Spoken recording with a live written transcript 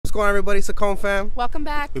What's going on, everybody? It's Sakone fam. Welcome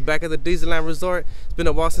back. We're back at the Disneyland Resort. It's been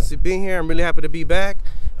a while since we've been here. I'm really happy to be back.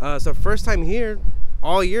 It's our first time here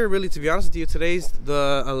all year, really, to be honest with you. Today's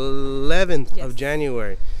the 11th of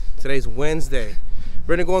January. Today's Wednesday.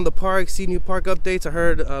 We're gonna go in the park, see new park updates. I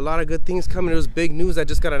heard a lot of good things coming. There was big news that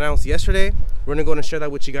just got announced yesterday. We're gonna go and share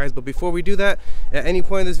that with you guys. But before we do that, at any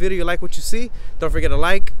point in this video you like what you see, don't forget to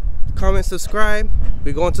like, comment, subscribe.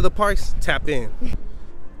 We go into the parks, tap in.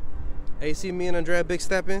 Hey, you see me and Andrea big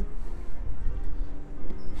stepping?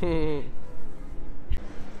 We're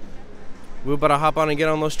about to hop on and get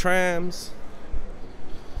on those trams.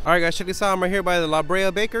 Alright guys, check this out. I'm right here by the La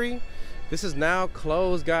Brea Bakery. This is now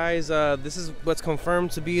closed, guys. This is what's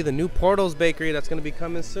confirmed to be the new Portos bakery that's going to be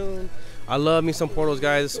coming soon. I love me some Portos,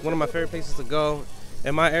 guys. It's one of my favorite places to go.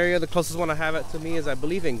 In my area, the closest one I have it to me is, I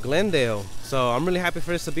believe, in Glendale. So I'm really happy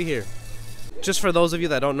for this to be here. Just for those of you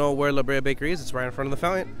that don't know where La Brea Bakery is, it's right in front of the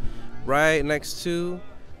fountain, right next to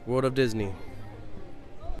World of Disney.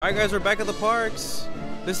 Alright guys, we're back at the parks.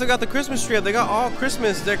 They still got the Christmas tree up. They got all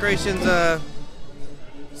Christmas decorations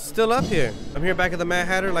still up here. I'm here back at the Mad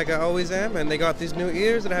Hatter like I always am, and they got these new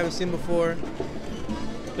ears that I haven't seen before.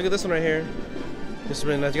 Look at this one right here. This is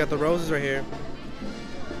really nice. You got the roses right here.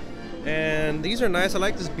 And these are nice. I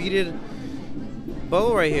like this beaded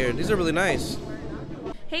bow right here. These are really nice.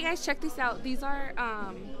 Hey guys, check these out. These are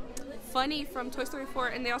Funny from Toy Story 4,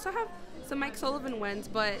 and they also have some Mike Sullivan ones,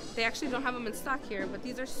 but they actually don't have them in stock here. But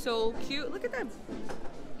these are so cute. Look at them.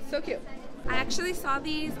 So cute. I actually saw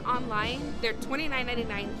these online. They're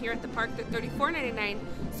 $29.99 here at the park. They're $34.99.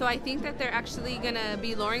 So I think that they're actually gonna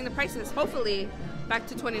be lowering the prices, hopefully, back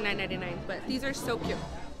to $29.99. But these are so cute.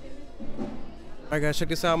 Alright guys, check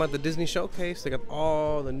this out. I'm at the Disney Showcase. They got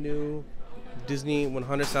all the new Disney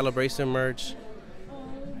 100 Celebration merch.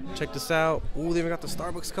 Check this out. Ooh, they even got the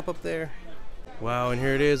Starbucks cup up there. Wow, and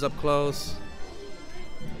here it is up close.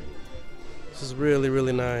 This is really,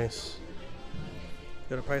 really nice.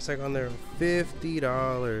 Got a price tag on there,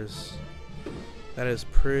 $50. That is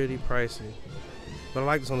pretty pricey. But I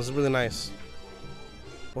like this one. This is really nice.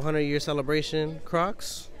 100-year celebration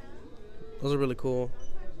Crocs. Those are really cool.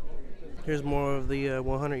 Here's more of the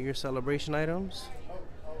 100-year celebration items.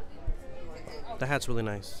 The hat's really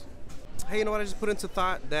nice. Hey, you know what? I just put into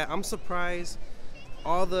thought that I'm surprised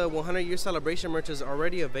all the 100-year celebration merch is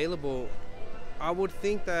already available. I would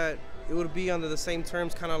think that it would be under the same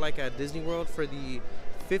terms, kind of like at Disney World for the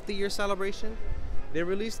 50-year celebration. They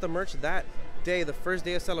released the merch that day, the first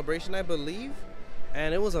day of celebration, I believe,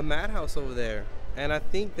 and it was a madhouse over there. And I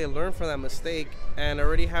think they learned from that mistake and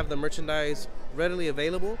already have the merchandise readily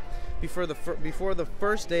available before the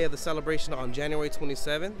first day of the celebration on January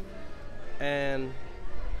 27th. And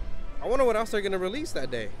I wonder what else they're gonna release that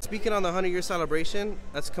day. Speaking on the 100-year celebration,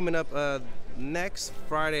 that's coming up next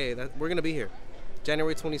Friday. We're gonna be here,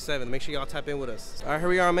 January 27th. Make sure y'all tap in with us. All right, here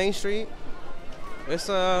we are on Main Street. It's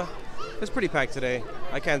pretty packed today.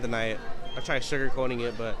 I can't deny it. I tried sugarcoating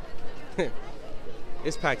it, but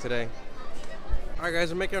it's packed today. All right,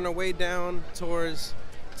 guys, we're making our way down towards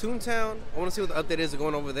Toontown. I want to see what the update is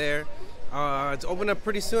going over there. It's opening up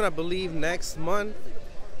pretty soon, I believe next month.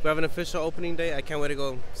 We have an official opening day. I can't wait to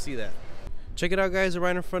go see that. Check it out, guys. We're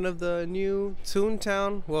right in front of the new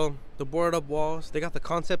Toontown. Well, the boarded up walls. They got the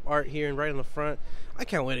concept art here and right in the front. I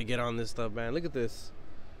can't wait to get on this stuff, man. Look at this.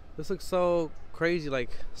 This looks so crazy. Like,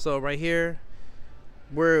 so right here,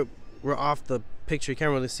 we're off the picture. You can't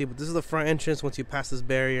really see, but this is the front entrance once you pass this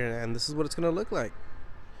barrier, and this is what it's gonna look like.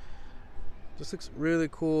 This looks really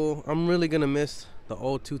cool. I'm really gonna miss the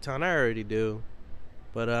old Toontown. I already do,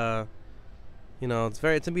 but you know, it's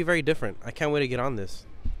gonna be very different. I can't wait to get on this.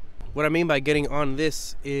 What I mean by getting on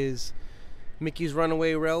this is Mickey's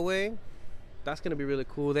Runaway Railway. That's gonna be really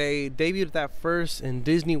cool. They debuted that first in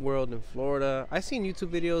Disney World in Florida. I've seen YouTube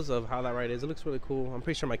videos of how that ride is. It looks really cool. I'm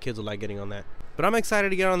pretty sure my kids will like getting on that. But I'm excited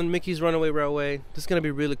to get on the Mickey's Runaway Railway. This is gonna be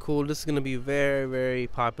really cool. This is gonna be very, very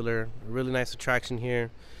popular. A really nice attraction here.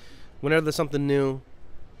 Whenever there's something new,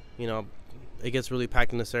 you know, it gets really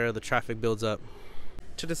packed in this area. The traffic builds up.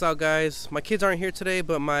 Check this out, guys. My kids aren't here today,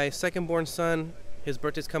 but my second born son, his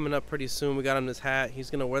birthday's coming up pretty soon. We got him this hat.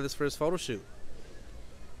 He's gonna wear this for his photo shoot.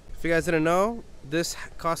 If you guys didn't know, this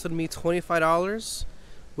costed me $25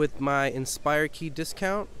 with my Inspire Key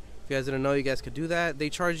discount. If you guys didn't know, you guys could do that.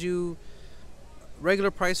 They charge you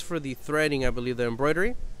regular price for the threading, I believe, the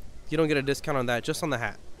embroidery. You don't get a discount on that, just on the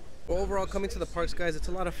hat. But overall, coming to the parks, guys, it's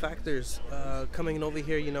a lot of factors coming over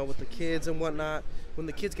here, you know, with the kids and whatnot. When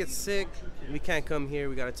the kids get sick, we can't come here.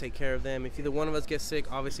 We got to take care of them. If either one of us gets sick,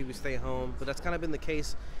 obviously we stay home. But that's kind of been the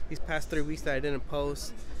case these past 3 weeks that I didn't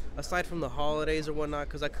post. Aside from the holidays or whatnot,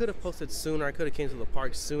 because I could have posted sooner. I could have came to the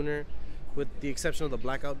park sooner. with the exception of the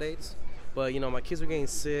blackout dates. But you know, my kids were getting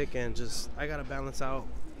sick, and just I gotta balance out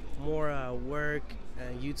more work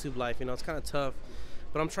and YouTube life. You know, it's kind of tough,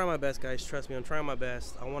 but I'm trying my best, guys. Trust me, I'm trying my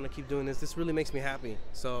best. I want to keep doing this. This really makes me happy,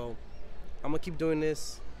 so I'm gonna keep doing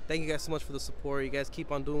this. Thank you guys so much for the support. You guys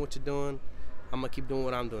keep on doing what you're doing. I'm gonna keep doing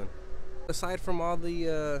what I'm doing. Aside from all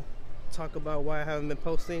the talk about why I haven't been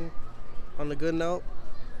posting, on the good note,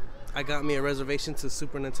 I got me a reservation to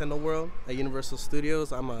Super Nintendo World at Universal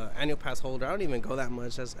Studios. I'm an annual pass holder. I don't even go that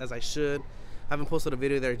much as I should. I haven't posted a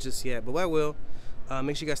video there just yet, but I will.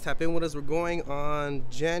 Make sure you guys tap in with us. We're going on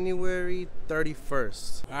January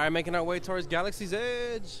 31st. All right, making our way towards Galaxy's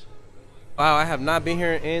Edge. Wow, I have not been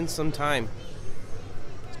here in some time.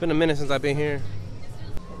 It's been a minute since I've been here.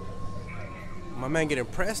 My man getting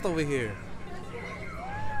pressed over here.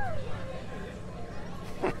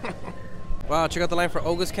 Wow, check out the line for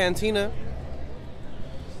Olga's Cantina.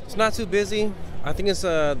 It's not too busy. I think it's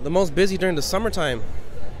the most busy during the summertime.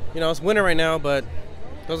 You know, it's winter right now, but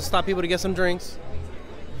it doesn't stop people to get some drinks.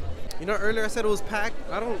 You know, earlier I said it was packed.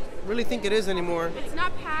 I don't really think it is anymore. It's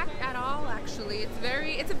not packed at all, actually. It's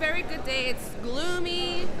a very good day. It's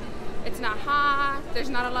gloomy. It's not hot. There's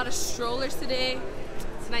not a lot of strollers today.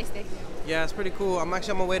 It's a nice day. Yeah, it's pretty cool. I'm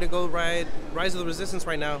actually on my way to go ride Rise of the Resistance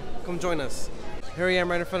right now. Come join us. Here I am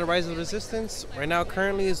right in front of Rise of the Resistance. Right now,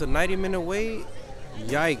 currently is a 90-minute wait.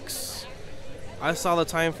 Yikes. I saw the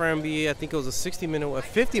time frame be, I think it was a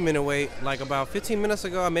 50-minute wait, like about 15 minutes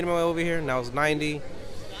ago. I made my way over here, now it's 90.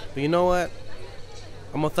 But you know what?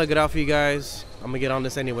 I'm gonna thug it out for you guys. I'm gonna get on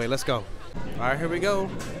this anyway. Let's go. All right, here we go.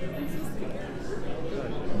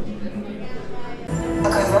 A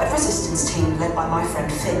covert resistance team led by my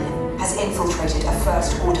friend Finn has infiltrated a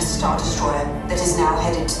First Order Star Destroyer that is now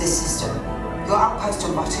headed to this system. Your outpost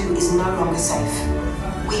on Batu is no longer safe.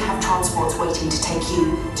 We have transports waiting to take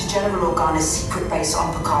you to General Organa's secret base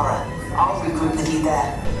on Pokhara. I'll regroup with you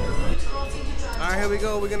there. All right, here we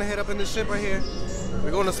go. We're gonna head up in this ship right here.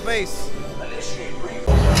 We're going to space.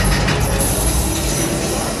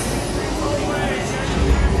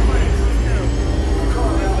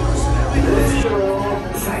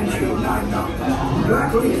 Thank you, Nina.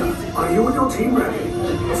 Black Leader, are you and your team ready?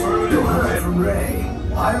 You heard from Ray.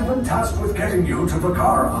 I have been tasked with getting you to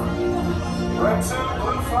Pokhara. Red 2,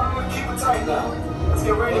 blue 5, keep it tight now. Let's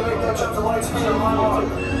get ready to make that jump to light speed on my mark.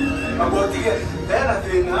 I'm going to get that, I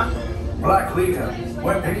think, now. Black Leader,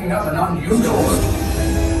 we're picking up an unusual...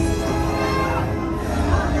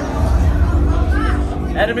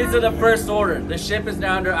 Enemies of the First Order. The ship is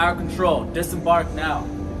now under our control. Disembark now.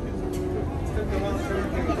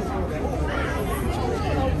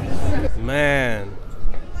 Man,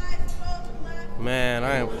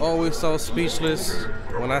 I am always so speechless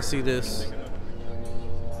when I see this.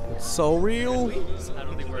 It's so real.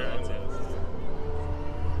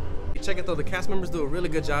 Check it though, the cast members do a really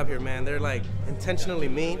good job here, man. They're like intentionally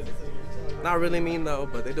mean. Not really mean though,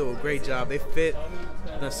 but they do a great job. They fit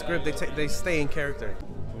the script, they stay in character.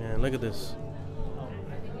 Man, look at this.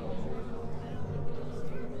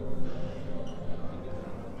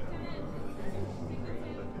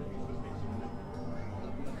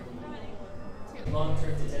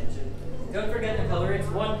 Long-term detention. Don't forget the color, it's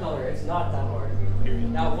one color, it's not that hard.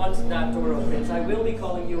 Now once that door opens, I will be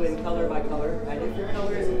calling you in color by color, and if your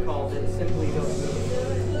color isn't called, then simply don't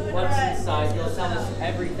move. Once inside, you'll tell us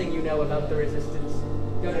everything you know about the Resistance.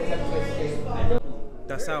 Don't attempt to escape.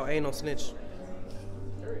 That's how ain't no snitch.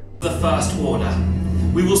 The First Order.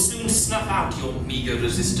 We will soon snuff out your meager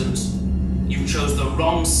resistance. You chose the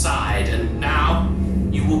wrong side, and now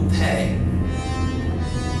you will pay.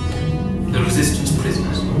 The Resistance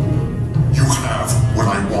prisoners. You have what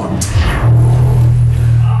I want.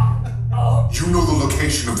 You know the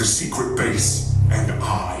location of the secret base, and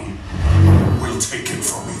I will take it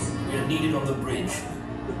from you. We are needed on the bridge.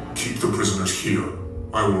 Keep the prisoners here.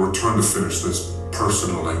 I will return to finish this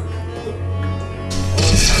personally.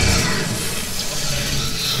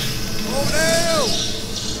 Over there!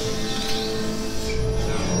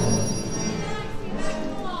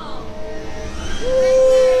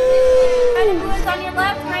 On your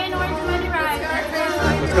left, gray and orange on your right.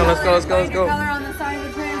 Let's go. Color on the side of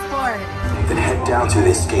the transport. Then head down to the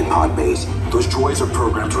escape pod base. Those droids are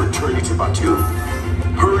programmed to return you to Batu.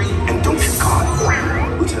 Hurry and don't get caught.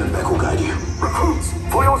 Lieutenant Beck will guide you. Recruits,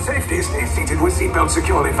 for your safety, stay seated with seatbelts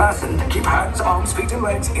securely fastened. Keep hands, arms, feet, and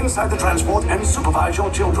legs inside the transport and supervise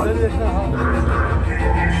your children.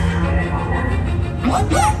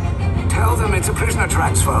 Tell them it's a prisoner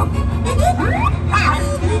transfer.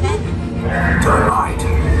 Turn right.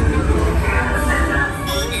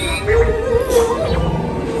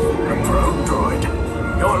 A probe droid.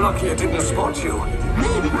 You're lucky it didn't spot you.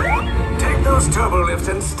 Take those turbo lifts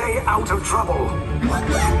and stay out of trouble.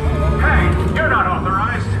 Hey, you're not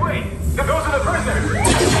authorized. Wait, those are the prisoners.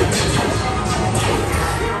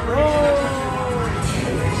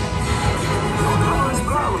 Power is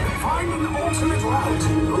blown. Find an alternate route.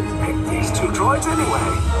 Who picked these two droids anyway?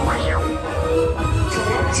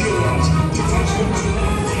 Command Juliet. Detection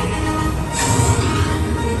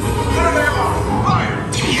There they are. Fire!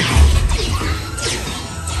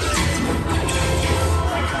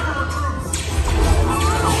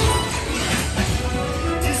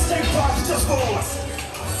 Just force.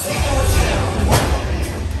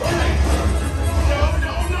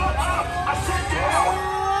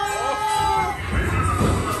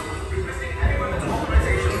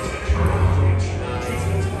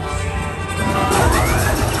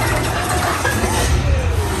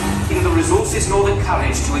 In the resources nor the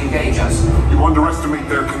courage to engage us. You underestimate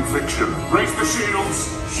their conviction. Raise the shields.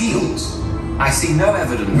 Shields? I see no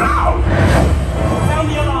evidence. Now! Sound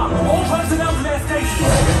the alarm! All personnel to their stations!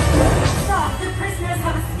 Sir, the prisoners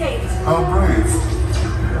have escaped. How brave,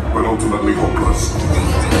 but ultimately hopeless.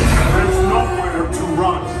 There's nowhere to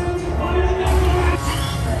run.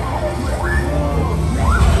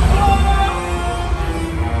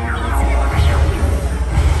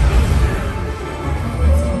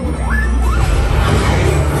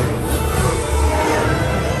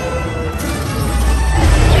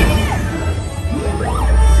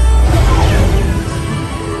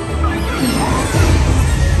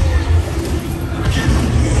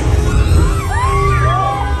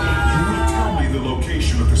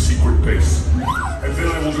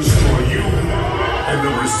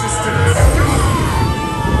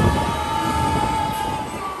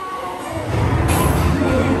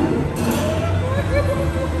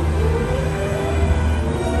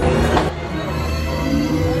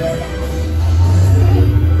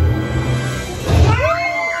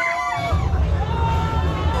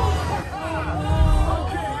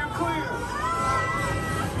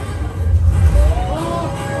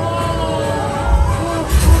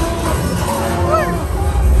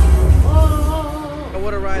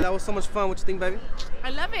 That was so much fun. What you think, baby? I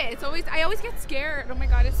love it. I always get scared. Oh my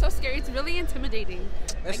god, it's so scary. It's really intimidating.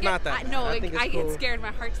 It's not that. I think it's I cool. get scared.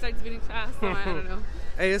 My heart starts beating fast. So I don't know.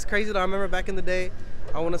 Hey, it's crazy though. I remember back in the day,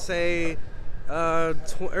 I want to say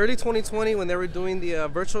early 2020 when they were doing the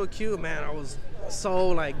virtual queue. Man, I was so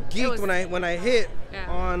like geeked when I hit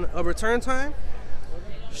on a return time.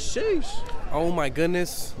 Sheesh. Oh my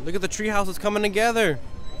goodness. Look at the tree houses coming together.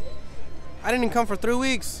 I didn't even come for 3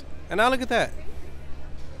 weeks. And now look at that.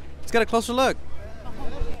 Let's get a closer look.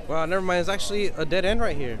 Wow, never mind. It's actually a dead end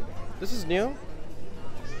right here. This is new.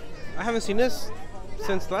 I haven't seen this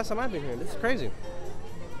since the last time I've been here. This is crazy.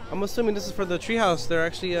 I'm assuming this is for the treehouse. They're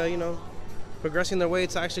actually, you know, progressing their way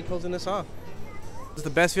to actually closing this off. This is the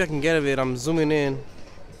best view I can get of it. I'm zooming in.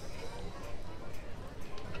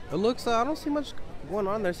 It looks, I don't see much going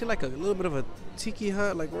on there. I see like a little bit of a tiki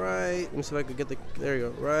hut, like right. Let me see if I could get the, there you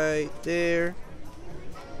go, right there.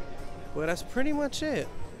 Well, that's pretty much it.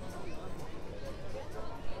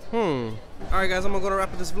 Alright guys, I'm gonna go to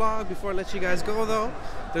wrap up this vlog. Before I let you guys go though,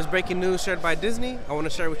 there's breaking news shared by Disney. I want to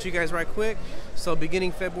share it with you guys right quick. So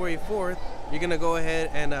beginning February 4th, you're gonna go ahead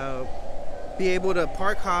and be able to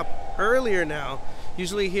park hop earlier now.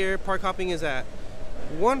 Usually here, park hopping is at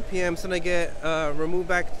 1 p.m. So they get removed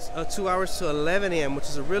back 2 hours to 11 a.m., which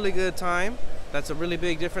is a really good time. That's a really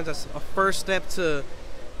big difference. That's a first step to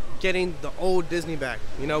getting the old Disney back.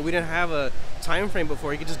 You know, we didn't have a time frame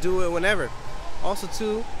before. You could just do it whenever. Also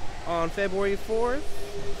too, on February 4th,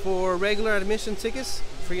 for regular admission tickets,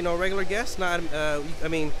 for, you know, regular guests, not, I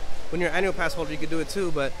mean, when you're an annual pass holder, you could do it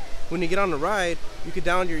too, but when you get on the ride, you could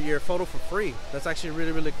download your photo for free. That's actually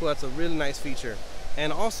really, really cool. That's a really nice feature.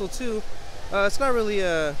 And also too, it's not really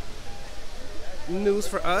news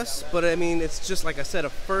for us, but I mean, it's just, like I said, a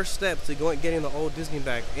first step to getting the old Disney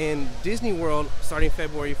back. In Disney World, starting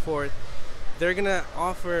February 4th, they're gonna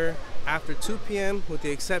offer after 2 p.m. with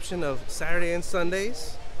the exception of Saturday and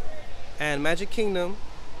Sundays. And Magic Kingdom,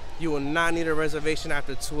 you will not need a reservation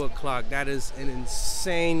after 2 o'clock. That is an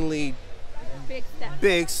insanely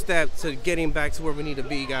big step to getting back to where we need to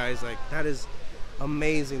be, guys. Like, that is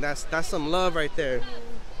amazing. That's some love right there.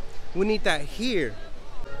 We need that here.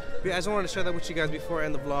 But yeah, I just wanted to share that with you guys before I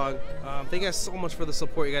end the vlog. Thank you guys so much for the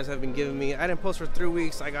support you guys have been giving me. I didn't post for 3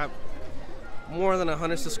 weeks. I got more than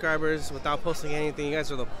 100 subscribers without posting anything. You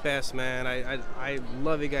guys are the best, man. I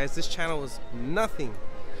love you guys. This channel is nothing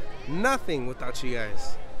without you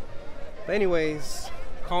guys. But anyways,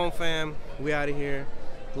 Calm fam, we out of here.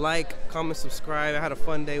 Like, comment, subscribe. I had a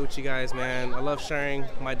fun day with you guys, man. I love sharing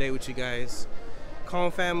my day with you guys.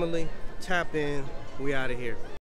 Calm family, tap in. We out of here.